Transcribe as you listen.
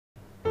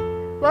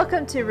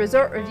Welcome to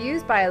Resort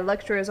Reviews by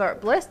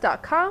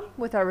LuxuryResortBliss.com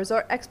with our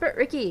resort expert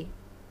Ricky.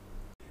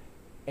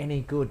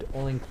 Any good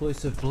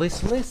all-inclusive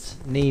bliss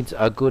list needs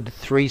a good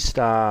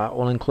 3-star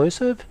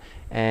all-inclusive,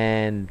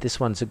 and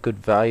this one's a good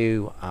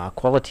value,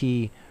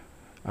 quality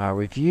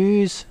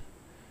reviews,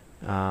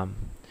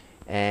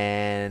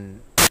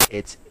 and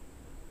it's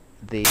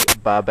the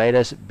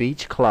Barbados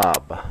Beach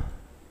Club.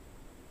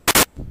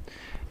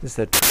 This is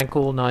a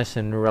tranquil, nice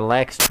and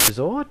relaxed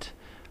resort.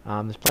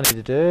 There's plenty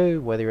to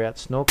do, whether you're out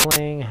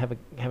snorkeling,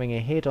 having a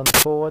hit on the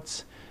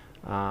ports.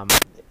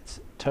 It's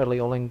totally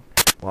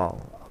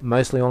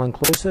mostly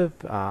all-inclusive,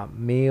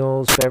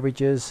 meals,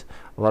 beverages,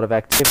 a lot of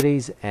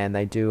activities, and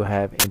they do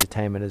have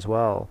entertainment as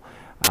well.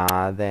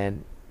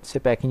 Then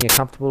sit back in your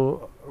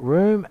comfortable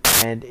room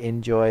and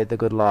enjoy the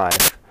good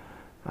life.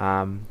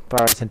 Far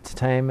as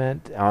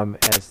entertainment,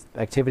 as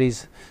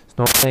activities,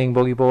 snorkeling,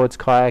 boogie boards,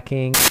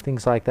 kayaking,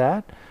 things like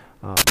that.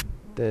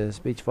 There's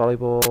beach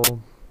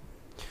volleyball,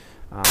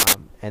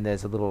 and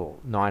there's a little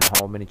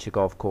 9-hole miniature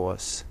golf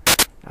course.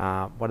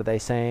 What are they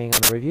saying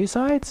on the review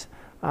sites?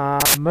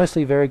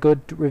 Mostly very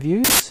good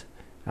reviews.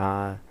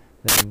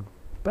 Then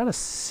about a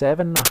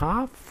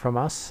 7.5 from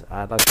us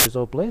at Luxury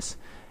Resort Bliss,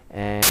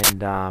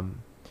 and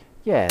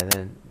yeah,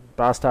 then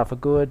bar staff are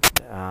good,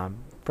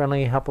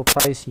 friendly, helpful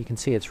place. You can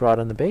see it's right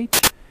on the beach,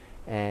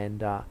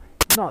 and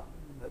not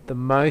the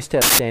most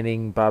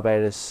outstanding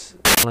Barbados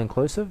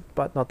all-inclusive,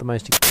 but not the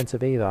most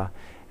expensive either,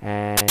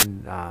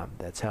 and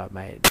that's how it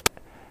made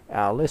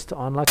our list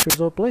on Luxury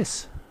Resort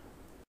Bliss.